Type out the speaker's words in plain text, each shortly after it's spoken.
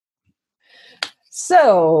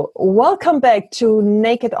So, welcome back to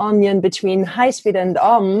Naked Onion between High Speed and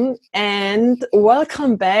and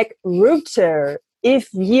welcome back, Rupda.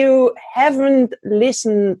 If you haven't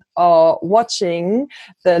listened or watching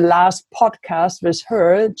the last podcast with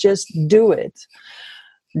her, just do it.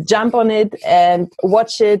 Jump on it and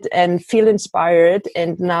watch it and feel inspired.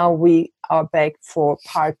 And now we are back for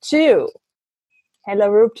part 2. Hello,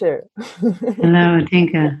 Rupda. Hello,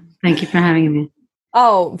 Tinka. Thank you for having me.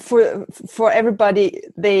 Oh, for everybody,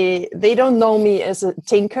 they don't know me as a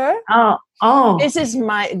tinker. Oh. This is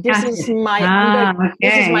my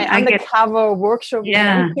okay. undercover workshop.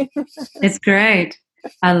 Yeah, it's great.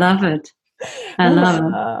 I love it.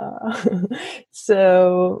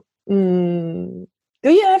 So, do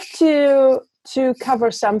you have to cover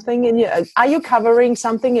something in your? Are you covering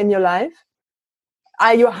something in your life?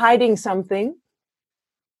 Are you hiding something?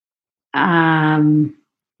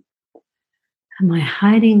 Am I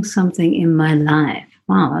hiding something in my life?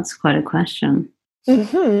 Wow, that's quite a question.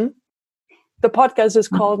 Mm-hmm. The podcast is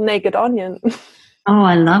called Naked Onion. Oh,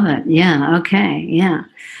 I love it. Yeah. Okay. Yeah.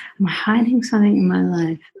 Am I hiding something in my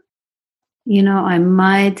life? You know, I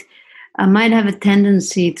might have a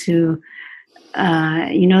tendency to,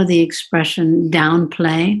 the expression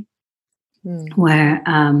downplay, where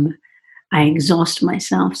I exhaust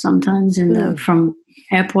myself sometimes from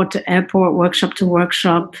airport to airport, workshop to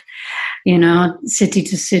workshop, city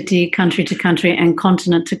to city, country to country, and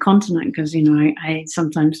continent to continent. Because, I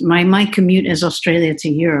sometimes, my commute is Australia to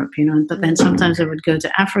Europe, but then sometimes I would go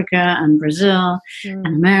to Africa and Brazil and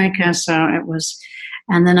America. So it was,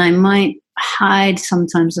 and then I might hide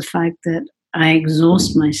sometimes the fact that I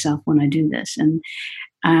exhaust myself when I do this. And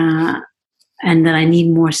that I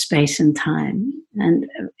need more space and time. And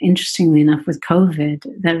interestingly enough, with COVID,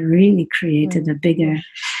 that really created a bigger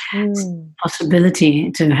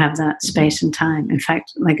possibility to have that space and time. In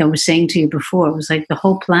fact, like I was saying to you before, it was like the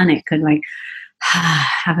whole planet could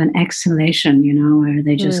have an exhalation, where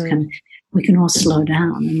they just we can all slow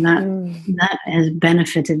down. And that has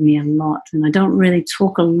benefited me a lot. And I don't really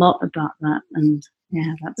talk a lot about that. And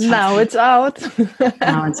yeah, that's now it's out.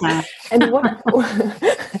 Now it's out. And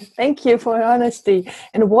thank you for your honesty.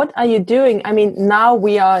 And what are you doing? I mean, now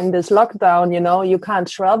we are in this lockdown, you can't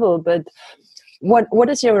travel, but what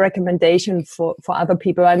is your recommendation for other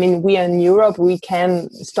people? I mean, we are in Europe, we can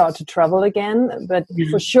start to travel again, but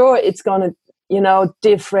for sure it's going to,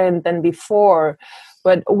 different than before.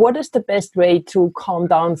 But what is the best way to calm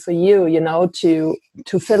down for you,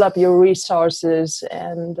 to fill up your resources?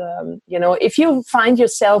 And, if you find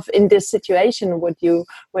yourself in this situation, what you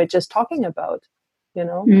were just talking about,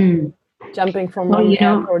 jumping from one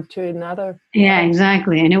airport to another. Yeah,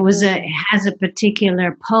 exactly. And it has a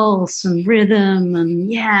particular pulse and rhythm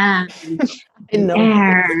and air. And,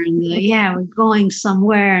 we're going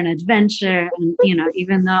somewhere, an adventure. And,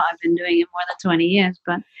 even though I've been doing it more than 20 years,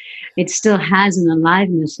 but it still has an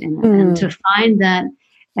aliveness in it. And to find that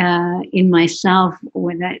in myself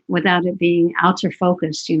without it being outer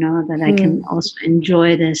focused, that I can also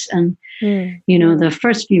enjoy this. And, the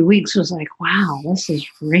first few weeks was like, wow, this is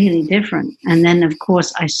really different. And then, of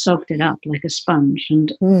course, I soaked it up like a sponge.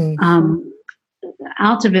 And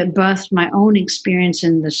out of it birthed my own experience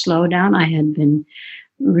in the slowdown. I had been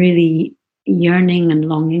really yearning and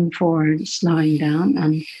longing for slowing down.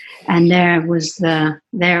 And there it was.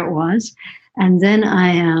 And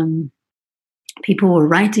then people were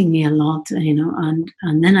writing me a lot,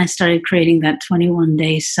 and then I started creating that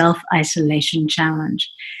 21-day self-isolation challenge.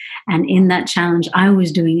 And in that challenge, I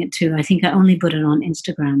was doing it too. I think I only put it on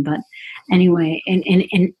Instagram. But anyway, and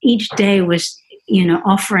each day was,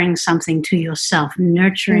 offering something to yourself,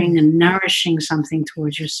 nurturing and nourishing something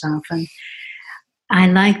towards yourself. And I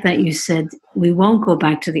like that you said we won't go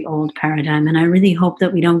back to the old paradigm. And I really hope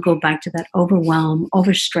that we don't go back to that overwhelmed,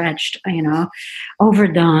 overstretched,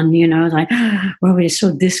 overdone, where we're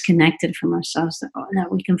so disconnected from ourselves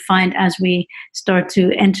that we can find as we start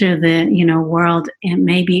to enter the, world, and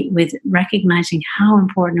maybe with recognizing how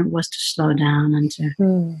important it was to slow down and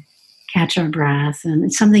to catch our breath. And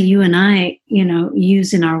it's something you and I,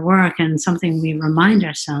 use in our work, and something we remind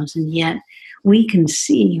ourselves. And yet we can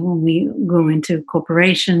see when we go into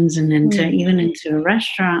corporations and even into a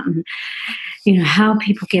restaurant, and how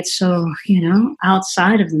people get so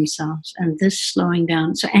outside of themselves, and this slowing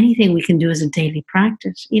down. So anything we can do as a daily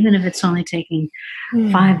practice, even if it's only taking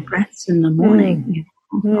 5 breaths in the morning,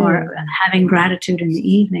 or having gratitude in the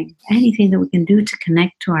evening, anything that we can do to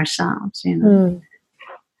connect to ourselves.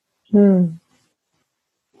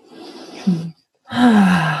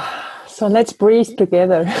 So let's breathe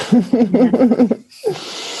together.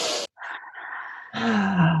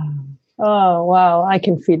 Oh, wow. I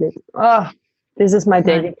can feel it. Oh, This is my But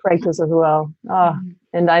daily practice as well.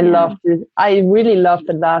 And I yeah, loved it. I really loved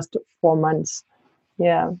the last 4 months.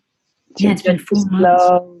 Yeah. yeah, To it's been just to 4 months.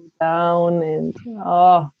 slow down and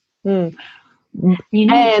mm. You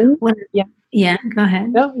know And what? yeah, Yeah, go ahead.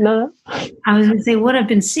 no. I was going to say what I've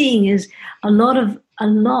been seeing is a lot of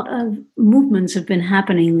movements have been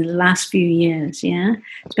happening in the last few years. Yeah,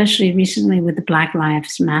 especially recently with the Black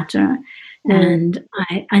Lives Matter, Mm, and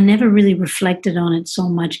I never really reflected on it so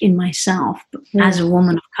much in myself as mm, a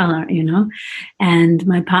woman of color, And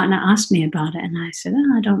my partner asked me about it, and I said,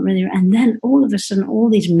 "Oh, I don't really." And then all of a sudden, all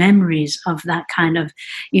these memories of that kind of,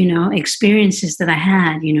 experiences that I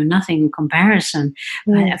had, nothing in comparison,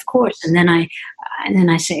 but mm, of course. And then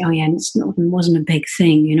I say, oh yeah, it wasn't a big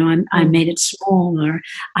thing, I mm, made it smaller.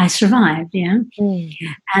 I survived, yeah. mm,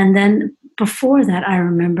 And then before that, I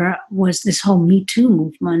remember was this whole Me Too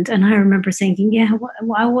movement, and I remember thinking, yeah,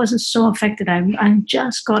 I wasn't so affected. I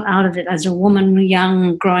just got out of it as a woman,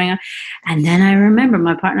 young, growing up, and then I remember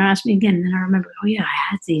my partner asked me again, and then I remember, oh yeah, I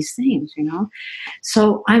had these things,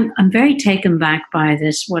 So I'm very taken back by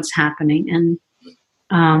this, what's happening, and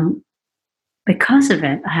because of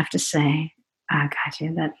it, I have to say, Katya,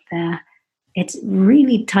 that it's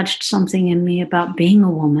really touched something in me about being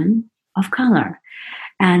a woman of color.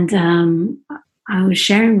 And I was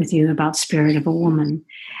sharing with you about Spirit of a Woman.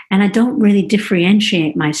 And I don't really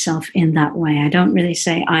differentiate myself in that way. I don't really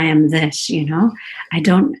say, I am this, I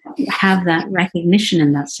don't have that recognition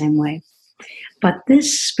in that same way. But this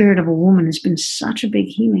Spirit of a Woman has been such a big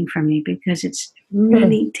healing for me because it's mm.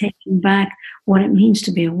 really taking back what it means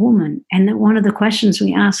to be a woman. And that one of the questions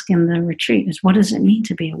we ask in the retreat is, what does it mean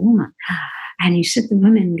to be a woman? And you sit the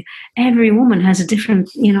women, every woman has a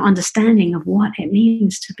different, understanding of what it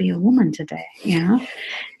means to be a woman today,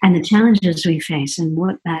 and the challenges we face and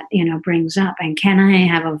what that, brings up. And can I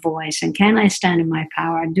have a voice? And can I stand in my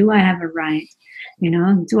power? Do I have a right?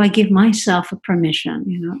 Do I give myself a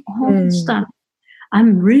permission? All this Mm, stuff.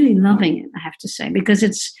 I'm really loving it, I have to say, because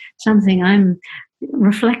it's something I'm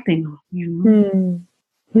reflecting on. mm,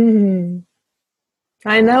 mm.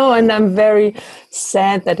 I know, and I'm very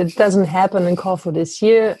sad that it doesn't happen in Corfu this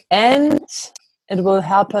year, and it will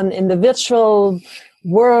happen in the virtual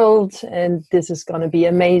world, and this is going to be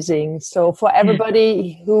amazing. So for Yeah.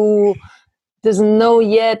 everybody who doesn't know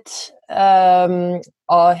yet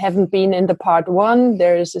or haven't been in the part 1,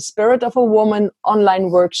 there is a Spirit of a Woman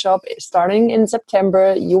online workshop starting in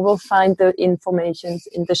September. You will find the information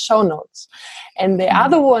in the show notes. And the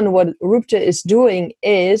other one, what Rupda is doing,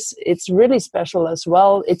 is it's really special as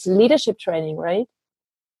well. It's leadership training, right?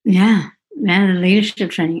 Yeah, the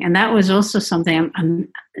leadership training. And that was also something I'm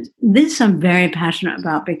very passionate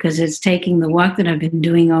about because it's taking the work that I've been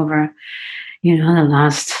doing over the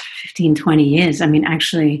last 15, 20 years. I mean,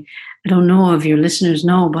 actually, I don't know if your listeners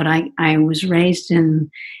know, but I was raised in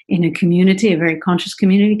a community, a very conscious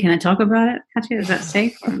community. Can I talk about it, Katya? Is that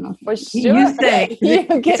safe or not? For sure. You say.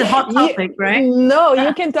 It's a hot topic, right? No,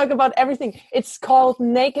 you can talk about everything. It's called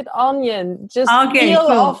Naked Onion. Just Okay, peel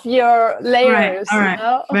cool. off your layers. All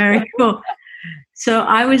right. Very cool. So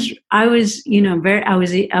I was, I was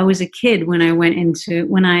a kid when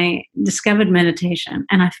I discovered meditation,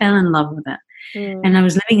 and I fell in love with it. And I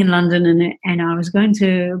was living in London, and I was going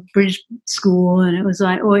to British school, and it was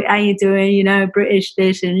like, oh, how you doing? British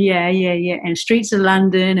this, and yeah, and streets of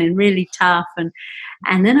London, and really tough, and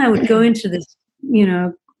then I would go into this,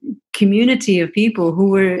 community of people who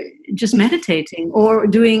were just meditating or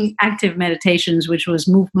doing active meditations, which was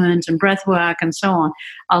movement and breath work and so on,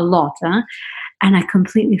 a lot. And I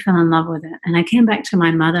completely fell in love with it. And I came back to my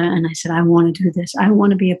mother and I said, I want to do this. I want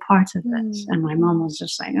to be a part of this. And my mom was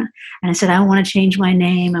just like, huh? And I said, I want to change my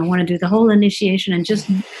name. I want to do the whole initiation and just,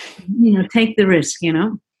 take the risk,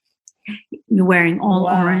 You're wearing all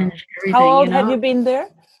orange, everything, How old have you been there?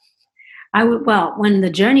 Well, when the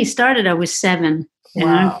journey started, I was 7.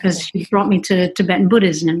 Because she brought me to Tibetan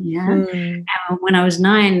Buddhism. And when I was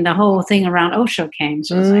 9, the whole thing around Osho came.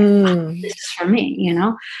 So I was like, this is for me,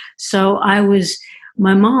 So I was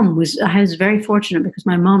very fortunate because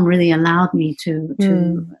my mom really allowed me to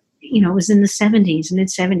it was in the 70s,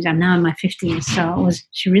 mid-70s. I'm now in my 50s. So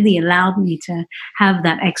she really allowed me to have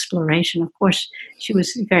that exploration. Of course, she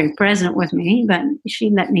was very present with me, but she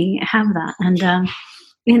let me have that. And,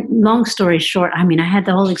 long story short, I had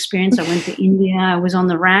the whole experience. I went to India. I was on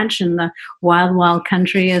the ranch in the wild, wild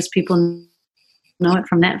country, as people know it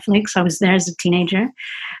from Netflix. I was there as a teenager.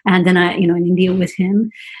 And then I, in India with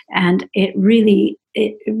him. And it really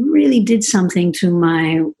did something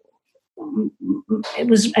to it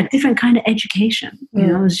was a different kind of education.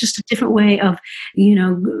 It was just a different way of,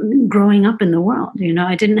 growing up in the world.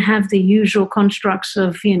 I didn't have the usual constructs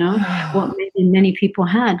of, what maybe many people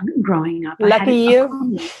had growing up. Lucky you.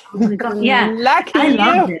 Oh my God. Yeah, Lucky I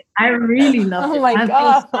loved you. it. I really loved it. Oh my I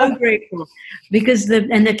God. feel so grateful because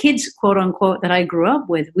the kids, quote unquote, that I grew up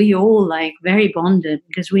with, we all like very bonded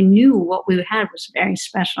because we knew what we had was very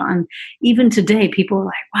special. And even today, people are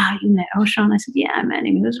like, "Wow, you met Oshan?" I said, "Yeah, I met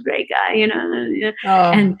him. He was a great guy," you know.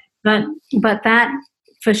 Oh. And but that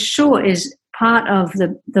for sure is part of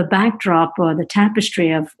the backdrop or the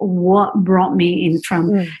tapestry of what brought me in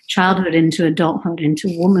from childhood into adulthood,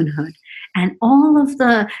 into womanhood. And all of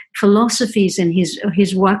the philosophies in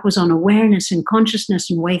his work was on awareness and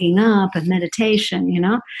consciousness and waking up and meditation, you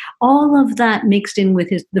know, all of that mixed in with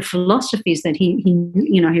the philosophies that he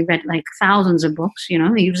read like thousands of books, you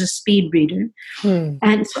know, he was a speed reader.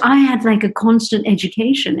 And so I had like a constant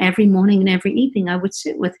education every morning and every evening. I would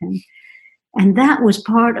sit with him. And that was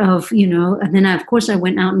part of, you know, and then of course I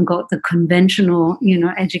went out and got the conventional, you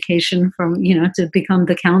know, education from, you know, to become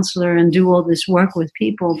the counselor and do all this work with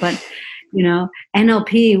people. But, you know,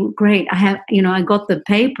 NLP, great. I got the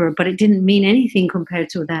paper, but it didn't mean anything compared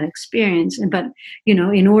to that experience. But, you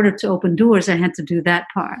know, in order to open doors, I had to do that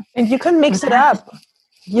part. And you can mix it up.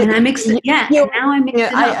 And I mix it, and now I mix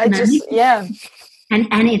it up.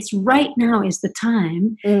 And it's right now is the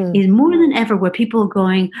time is more than ever where people are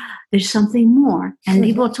going, there's something more. And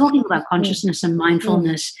people are talking about consciousness and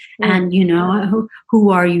mindfulness and, you know, who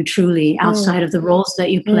are you truly outside of the roles that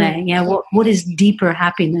you play? Yeah. What is deeper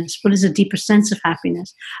happiness? What is a deeper sense of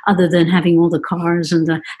happiness other than having all the cars and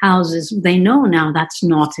the houses? They know now that's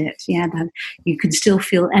not it. Yeah. That you can still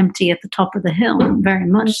feel empty at the top of the hill, very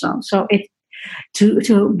much so. So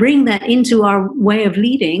to bring that into our way of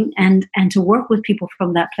leading and to work with people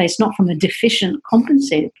from that place, not from a deficient,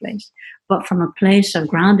 compensated place, but from a place of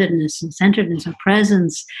groundedness and centeredness and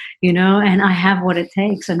presence, you know, and I have what it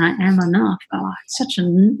takes and I am enough. Oh, it's such a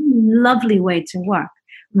lovely way to work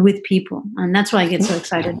with people. And that's why I get so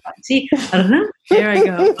excited about it. See, here I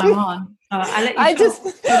go. I'm on. I just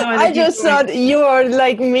thought you were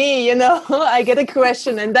like me, you know, I get a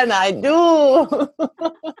question and then I do.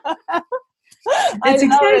 It's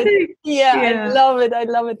exciting. I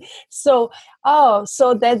love it. So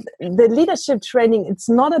that the leadership training, it's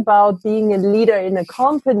not about being a leader in a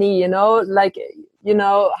company, you know, like, you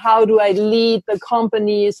know, how do I lead the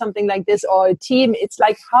company, something like this, or a team. It's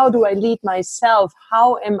like, how do I lead myself?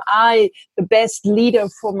 How am I the best leader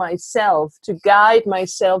for myself to guide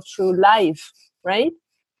myself through life, right?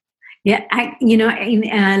 Yeah,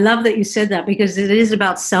 I love that you said that because it is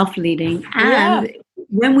about self-leading. And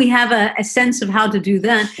when we have a sense of how to do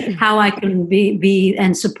that, how I can be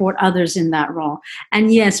and support others in that role.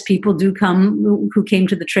 And yes, people do come who came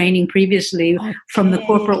to the training previously from the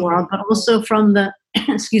corporate world, but also from the,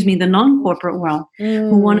 the non-corporate world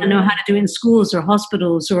who want to know how to do it in schools or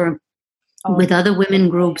hospitals or with other women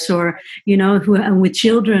groups or, you know, with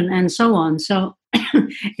children and so on. So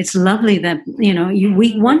it's lovely that, you know,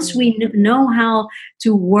 once we know how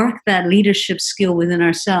to work that leadership skill within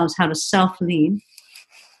ourselves, how to self-lead,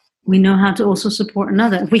 we know how to also support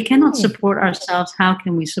another. If we cannot support ourselves, how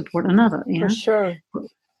can we support another? For sure.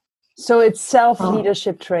 So it's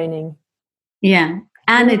self-leadership training. Yeah.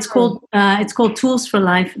 And it's called Tools for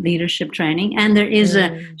Life Leadership Training. And there is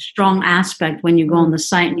a strong aspect when you go on the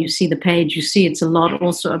site and you see the page, you see it's a lot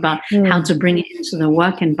also about how to bring it into the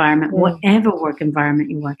work environment, whatever work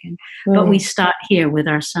environment you work in. But we start here with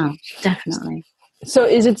ourselves, definitely. So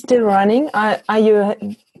is it still running?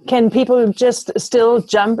 Can people just still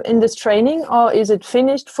jump in this training, or is it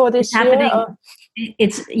finished for this year?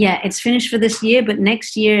 It's finished for this year, but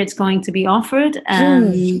next year it's going to be offered.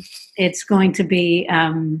 It's going to be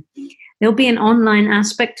there'll be an online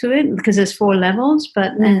aspect to it because there's 4 levels,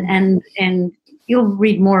 but and you'll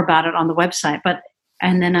read more about it on the website.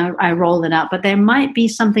 And then I roll it out. But there might be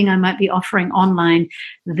something I might be offering online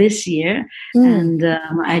this year. And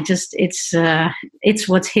it's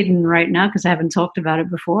what's hidden right now because I haven't talked about it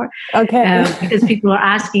before. Okay. Because people are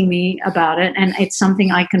asking me about it. And it's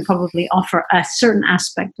something I can probably offer a certain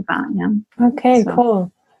aspect about. Yeah. Okay,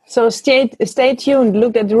 cool. So stay tuned.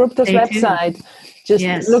 Look at Rupda's website.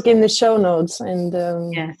 Just look in the show notes and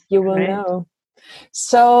you will know.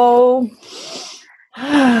 So...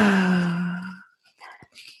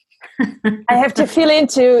 I have to fill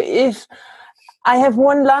into if I have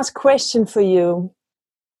one last question for you.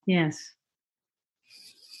 Yes.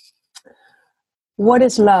 What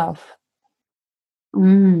is love?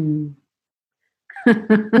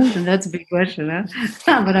 That's a big question, huh?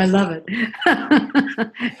 But I love it.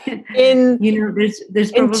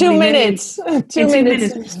 There's probably 2 minutes. 2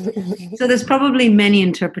 minutes. So there's probably many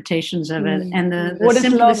interpretations of it, and the what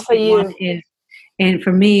simplest is love for you? one and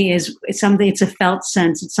for me it's something, it's a felt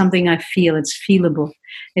sense, it's something I feel, it's feelable,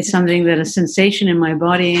 it's something that a sensation in my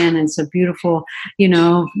body, and it's a beautiful,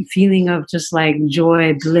 feeling of just like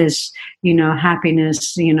joy, bliss,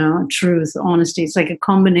 happiness, truth, honesty. It's like a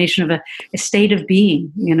combination of a state of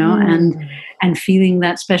being, and feeling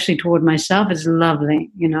that, especially toward myself, is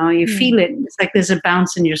lovely. You feel it. It's like there's a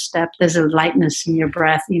bounce in your step, there's a lightness in your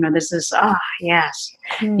breath, there's this yes,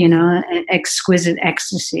 exquisite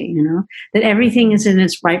ecstasy, that everything is in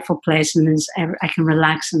its rightful place, and I can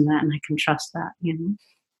relax in that, and I can trust that.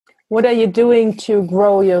 What are you doing to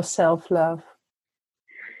grow your self-love?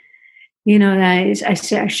 I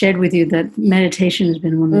shared with you that meditation has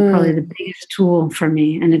been one of probably the biggest tool for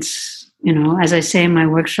me. And it's, as I say in my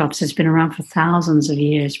workshops, it's been around for thousands of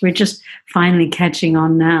years. We're just finally catching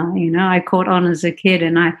on now. I caught on as a kid,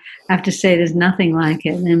 and I have to say there's nothing like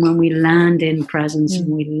it. And when we land in presence and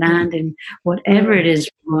we land in whatever it is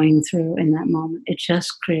we're going through in that moment, it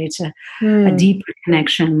just creates a deeper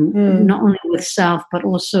connection, not only with self, but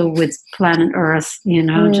also with planet Earth,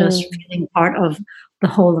 just feeling part of the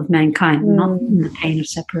whole of mankind, not in the pain of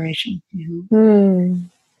separation.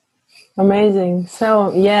 Amazing.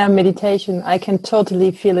 So meditation, I can totally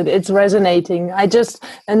feel it. It's resonating. I just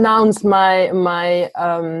announced my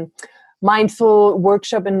mindful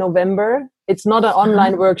workshop in November. It's not an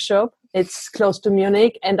online workshop. It's close to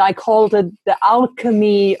Munich, and I called it the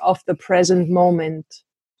alchemy of the present moment.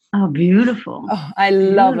 Oh, beautiful. Oh, I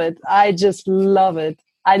love it. I just love it.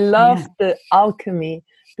 I love the alchemy,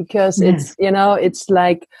 because it's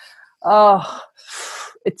like,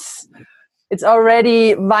 it's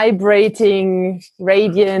already vibrating,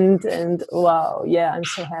 radiant, and wow, I'm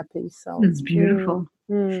so happy. So it's beautiful.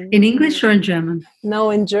 In English or in German? No,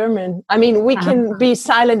 in German. I mean, we can be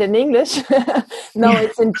silent in English. No,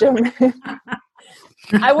 it's in German.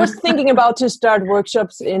 I was thinking about to start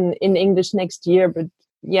workshops in English next year, but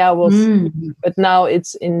we'll see. But now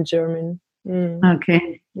it's in German.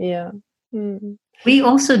 Okay. Yeah. We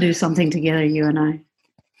also do something together, you and I.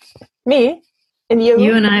 Me? And you?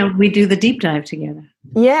 You and I, we do the deep dive together.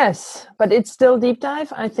 Yes, but it's still deep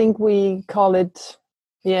dive. I think we call it,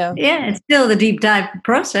 Yeah, it's still the deep dive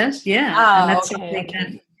process. Yeah. And that's something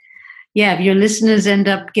that, if your listeners end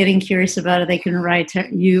up getting curious about it, they can write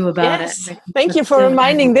you about it. Thank you for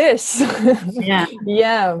reminding this. Yeah.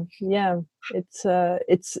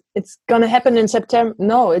 It's gonna happen in September.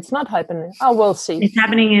 No, it's not happening. Oh, we'll see. It's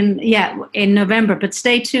happening in November, but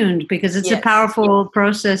stay tuned, because it's a powerful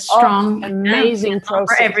process, strong, amazing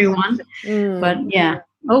process for everyone. But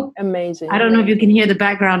amazing. I don't know if you can hear the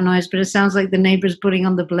background noise, but it sounds like the neighbor's putting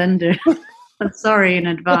on the blender. I'm sorry in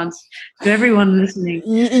advance to everyone listening.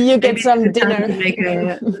 You get some dinner. To make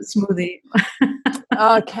a smoothie.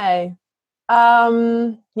 Okay. I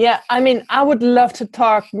mean, I would love to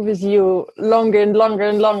talk with you longer and longer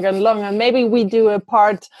and longer and longer. Maybe we do a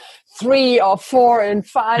part 3 or 4 and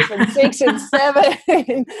 5 and 6 and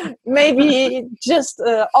 7. Maybe just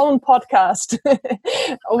own podcast.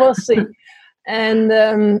 We'll see.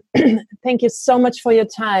 And thank you so much for your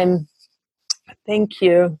time. Thank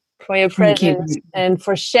you for your presence and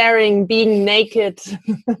for sharing, being naked,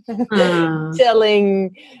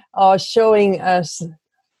 telling or showing us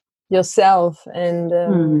yourself, and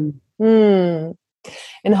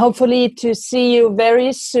hopefully to see you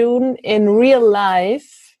very soon in real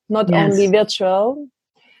life, not only virtual.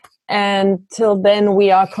 And till then,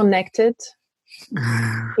 we are connected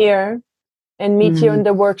here, and meet you in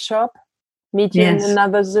the workshop, meet you in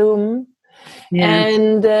another Zoom.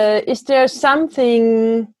 And is there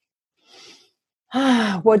something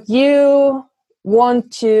what you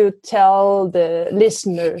want to tell the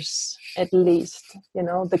listeners, at least,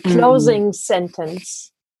 the closing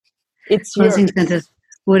sentence? It's closing yours. sentence.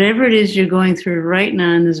 Whatever it is you're going through right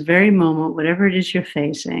now in this very moment, whatever it is you're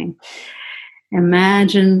facing,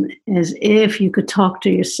 imagine as if you could talk to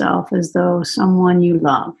yourself as though someone you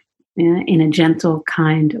love, in a gentle,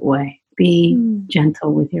 kind way. Be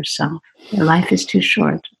gentle with yourself. Your life is too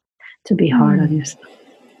short to be hard on yourself.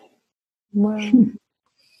 Wow.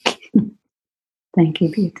 Thank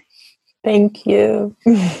you, Beauty. Thank you.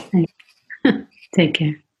 Take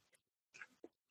care.